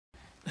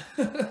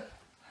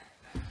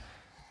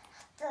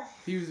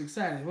He was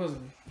excited,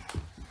 wasn't he?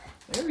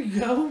 There we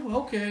go.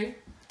 Okay.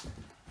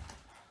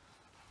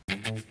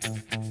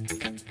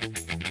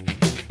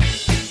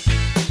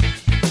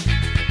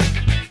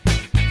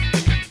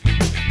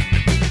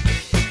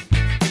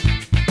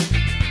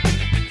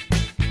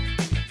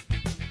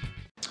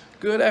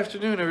 Good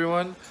afternoon,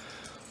 everyone.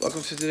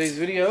 Welcome to today's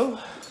video.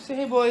 Say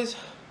hey, boys.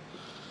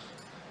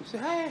 Say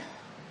hi.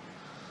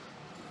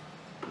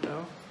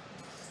 No.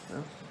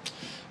 No.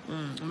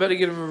 I'm about to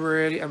get him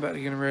ready.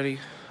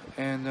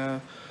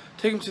 And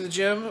take him to the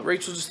gym.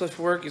 Rachel just left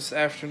work. It's the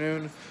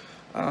afternoon.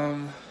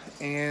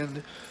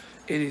 And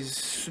it is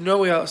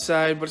snowy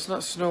outside, but it's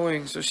not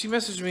snowing. So she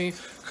messaged me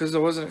because I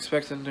wasn't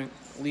expecting to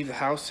leave the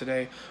house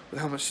today with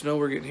how much snow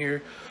we're getting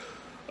here.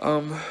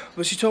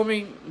 But she told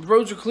me the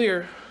roads are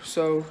clear.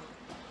 So,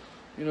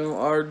 you know,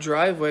 our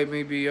driveway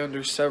may be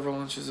under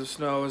several inches of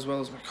snow as well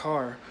as my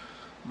car.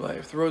 But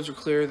if the roads are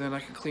clear, then I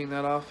can clean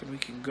that off and we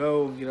can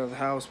go and get out of the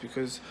house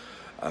because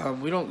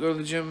we don't go to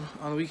the gym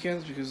on the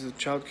weekends because the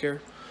childcare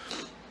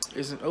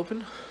isn't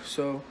open.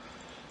 So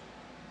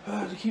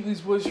to keep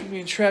these boys from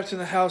being trapped in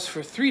the house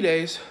for 3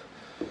 days,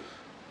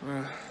 I'm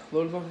going to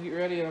load them up and get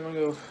ready, and I'm going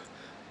to go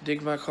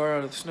dig my car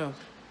out of the snow.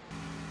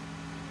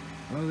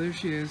 Oh, there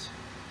she is,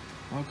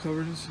 all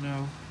covered in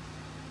snow.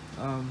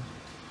 At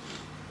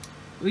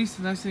least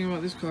the nice thing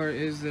about this car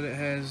is that it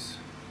has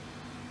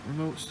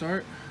remote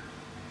start,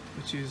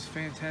 which is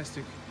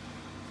fantastic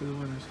for the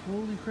winters.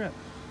 Holy crap.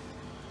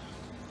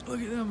 Look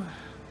at them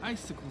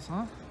icicles,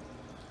 huh?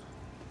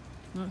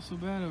 Not so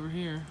bad over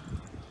here.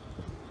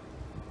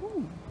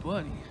 Ooh,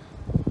 buddy.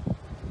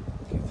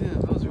 Look at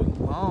them, those are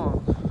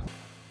long.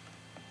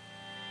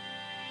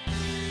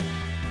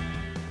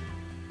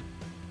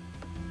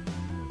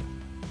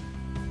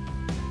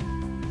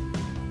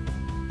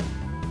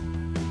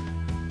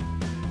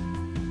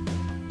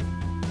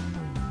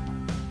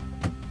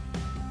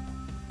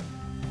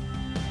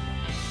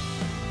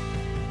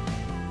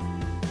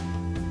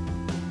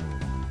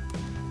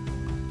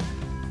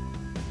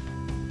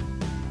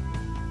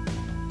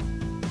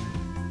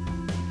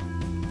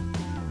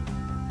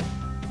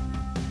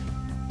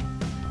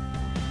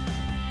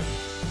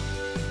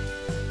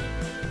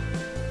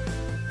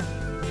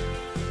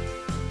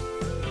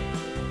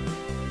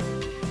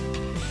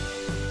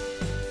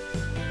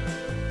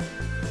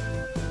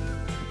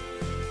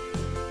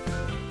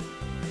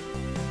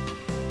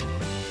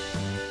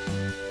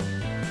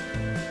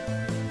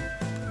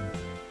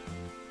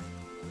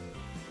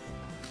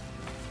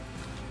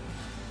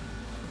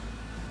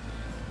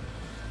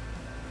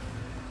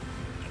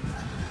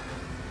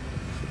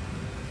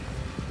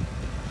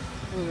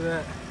 Look at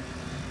that.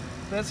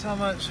 That's how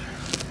much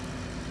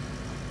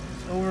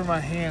over my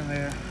hand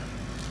there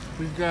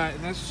we've got,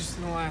 and that's just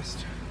in the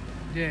last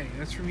day.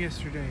 That's from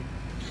yesterday.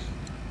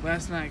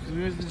 Last night, because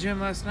we went to the gym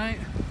last night,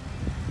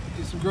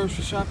 did some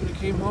grocery shopping and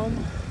came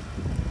home,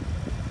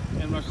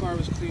 and my car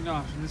was cleaned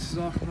off. And this is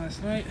all from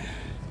last night.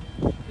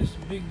 This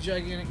big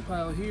gigantic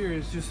pile here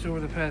is just over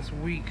the past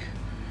week.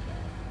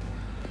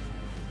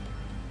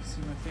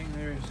 See, my thing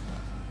there is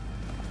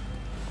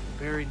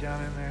buried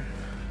down in there.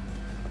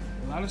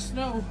 A lot of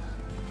snow.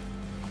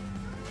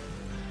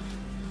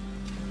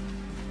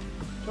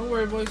 Don't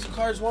worry, boys, the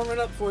car's warming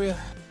up for you.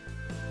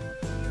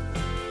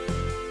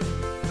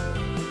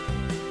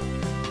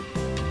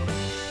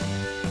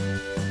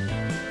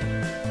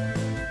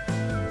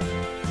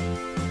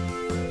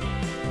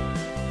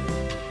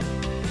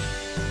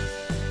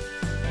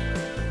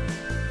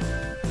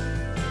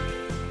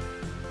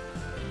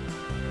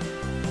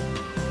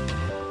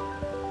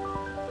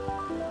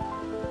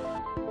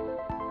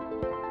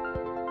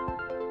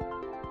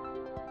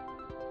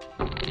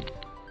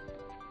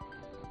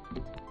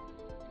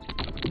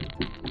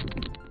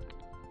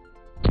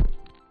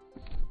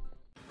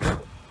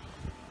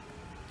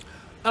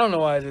 I don't know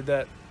why I did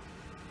that.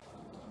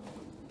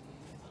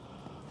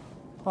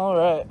 All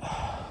right,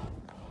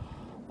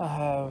 I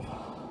have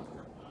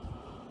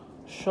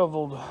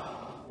shoveled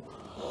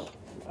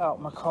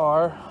out my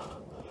car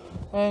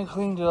and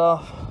cleaned it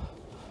off,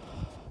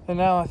 and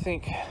now I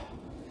think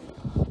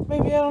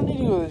maybe I don't need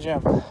to go to the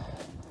gym.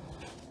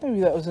 Maybe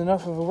that was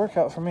enough of a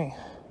workout for me.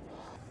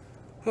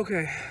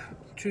 Okay,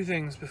 2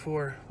 things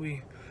before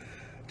we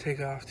take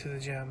off to the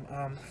gym.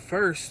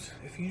 First,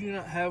 if you do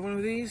not have one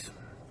of these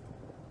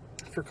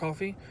for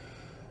coffee,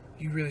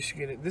 you really should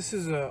get it. This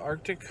is a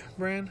Arctic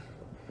brand,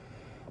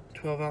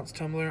 12-ounce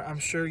tumbler. I'm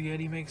sure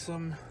Yeti makes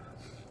them.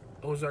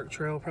 Ozark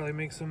Trail probably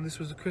makes them. This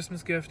was a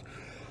Christmas gift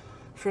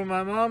from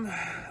my mom,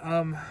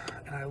 and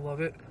I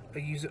love it. I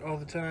use it all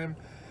the time,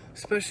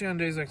 especially on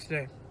days like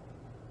today.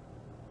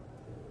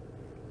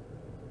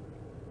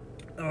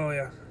 Oh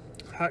yeah,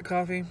 hot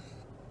coffee,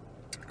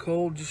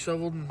 cold, just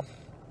shoveled and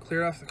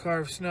cleared off the car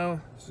of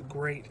snow. This is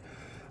great.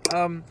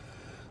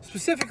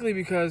 Specifically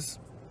because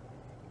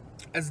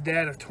as a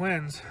dad of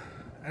twins,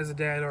 as a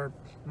dad or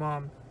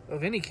mom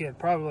of any kid,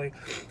 probably,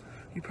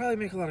 you probably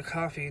make a lot of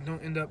coffee and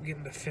don't end up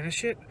getting to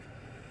finish it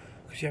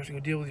because you have to go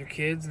deal with your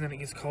kids and then it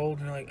gets cold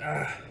and you're like,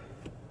 ah.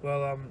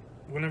 Well,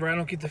 whenever I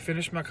don't get to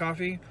finish my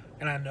coffee,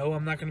 and I know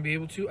I'm not going to be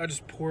able to, I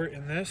just pour it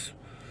in this.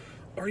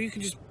 Or you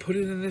can just put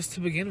it in this to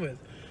begin with.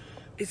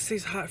 It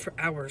stays hot for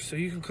hours, so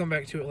you can come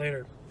back to it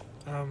later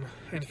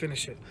and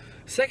finish it.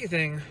 Second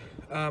thing,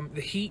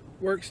 the heat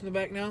works in the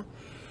back now,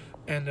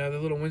 and the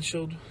little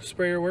windshield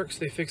sprayer works.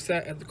 They fixed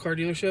that at the car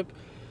dealership,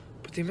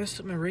 but they messed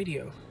up my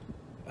radio.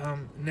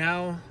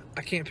 Now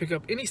I can't pick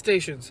up any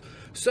stations.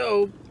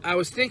 So I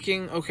was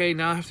thinking, okay,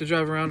 now I have to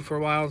drive around for a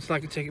while until I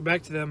can take it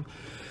back to them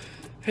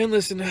and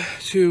listen to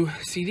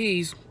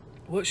CDs.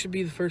 What should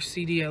be the first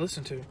CD I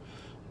listen to?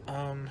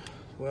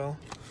 Well,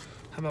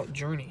 how about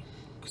Journey?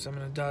 Because I'm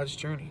in a Dodge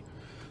Journey.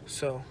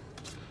 So,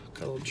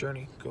 got a little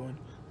Journey going.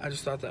 I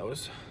just thought that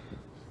was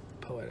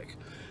poetic.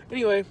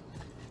 Anyway,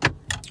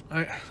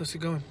 alright, let's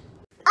get going.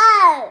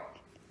 Ow!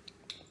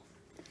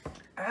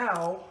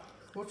 Ow?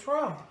 What's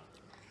wrong?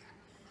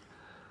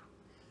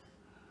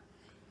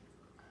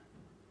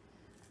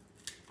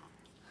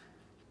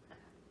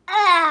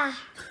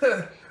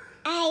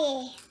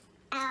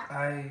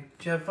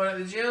 Did you have fun at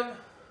the gym?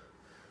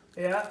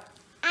 Yeah?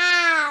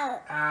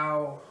 Ow!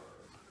 Ow.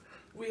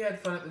 We had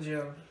fun at the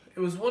gym. It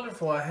was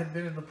wonderful. I had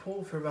been in the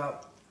pool for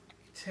about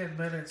 10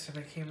 minutes and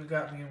they came and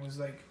got me and was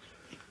like,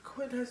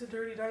 Quinn has a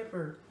dirty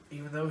diaper.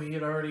 Even though he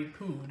had already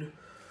pooed,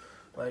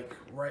 like,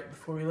 right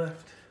before we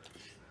left.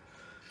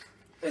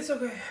 It's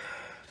okay.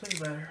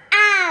 Doesn't matter.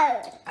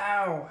 Ow!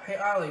 Ow. Hey,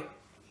 Ollie.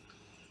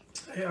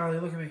 Hey, Ollie,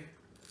 look at me.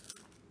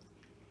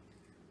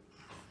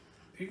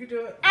 You can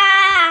do it.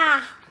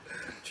 Ah!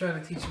 I'm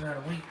trying to teach him how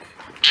to wink.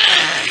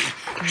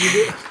 Can you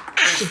do it?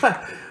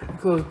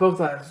 Close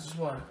both eyes. Just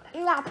one.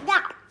 Yeah,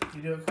 yeah.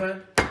 You do it,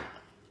 Quinn?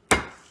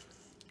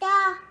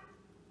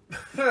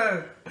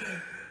 Yeah.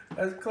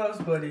 That's close,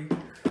 buddy.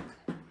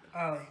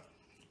 Ollie.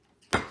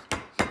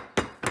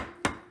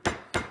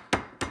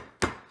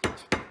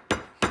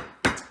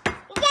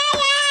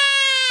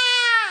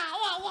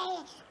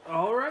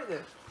 All right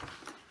then.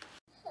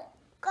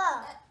 Go.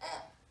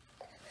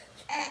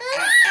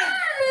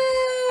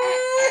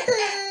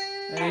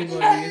 Hey,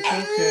 buddy, it's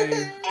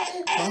okay.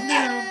 Calm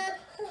down.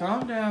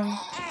 Calm down.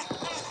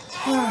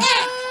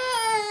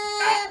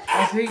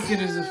 I think it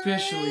is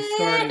officially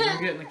starting.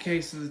 We're getting a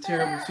case of the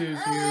terrible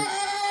twos here.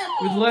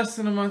 With less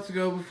than a month to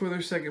go before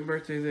their second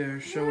birthday, they're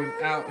showing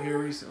out here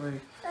recently.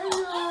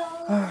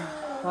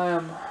 I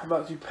am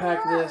about to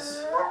pack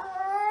this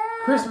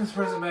Christmas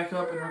present back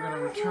up and we're going to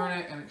return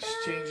it and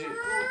exchange it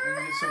and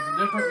get something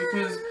different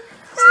because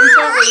we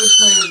thought they would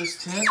play with this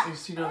tent. We've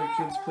seen other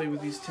kids play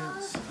with these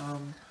tents.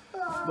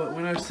 But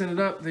when I set it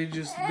up, they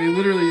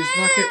literally just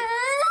knock it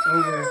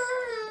over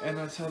and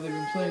that's how they've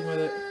been playing with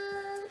it.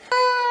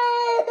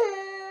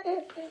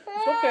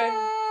 It's okay.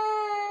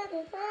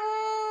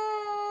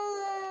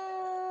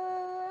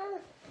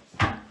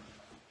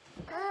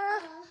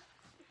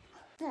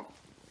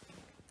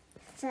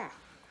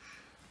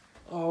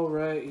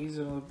 Alright, he's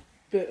in a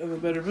bit of a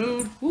better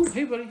mood. Ooh,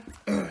 hey buddy.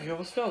 You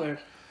almost fell there.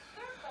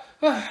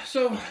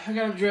 So, I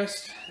got him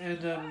dressed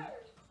and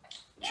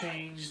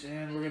changed,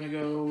 and we're going to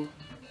go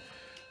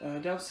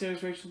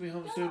downstairs. Rachel will be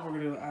home soon. We're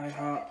going to go to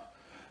IHOP,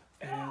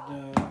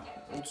 and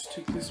we'll just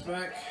take this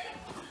back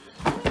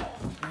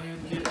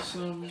and get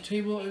some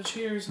table and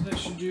chairs, and that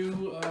should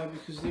do,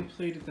 because they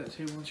played at that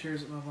table and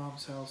chairs at my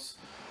mom's house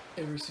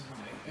every single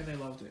day, and they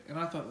loved it, and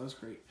I thought that was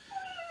great.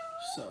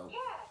 So,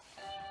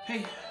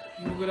 hey,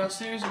 you want to go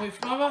downstairs and wait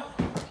for Mama?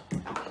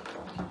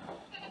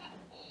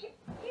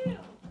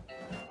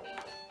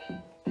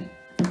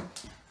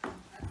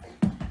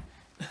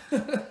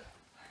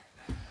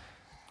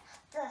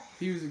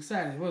 He was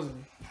excited, wasn't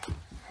he?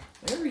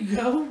 There we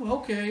go.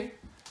 Okay.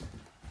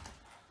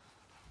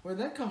 Where'd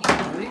that come from,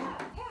 buddy?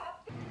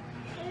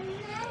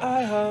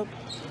 IHOP.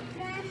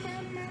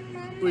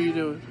 What are you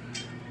doing?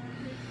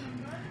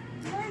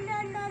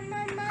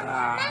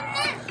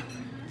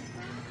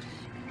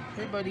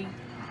 Hey, buddy.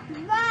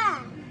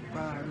 Bye.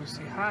 I'm gonna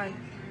say hi.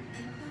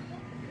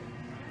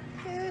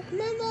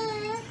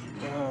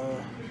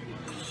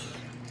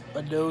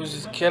 My nose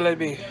is killing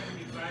me.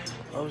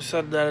 All of a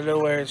sudden, out of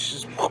nowhere, it's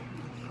just.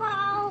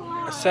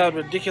 I sound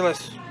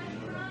ridiculous.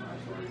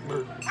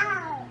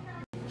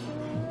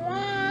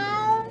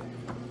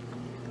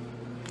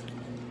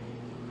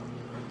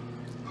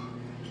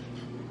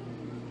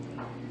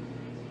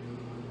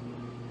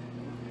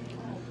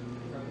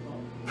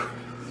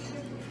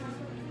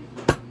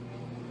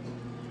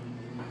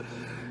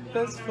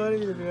 That's funny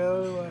to me. I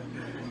don't know why.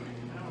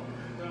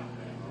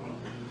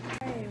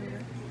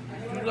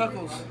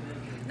 Knuckles.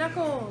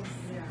 Knuckles.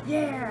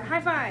 Yeah.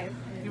 High five.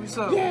 Give me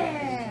some.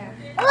 Yeah.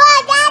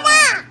 Oh,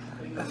 Dada!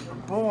 That's my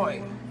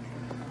boy.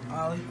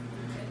 Ollie.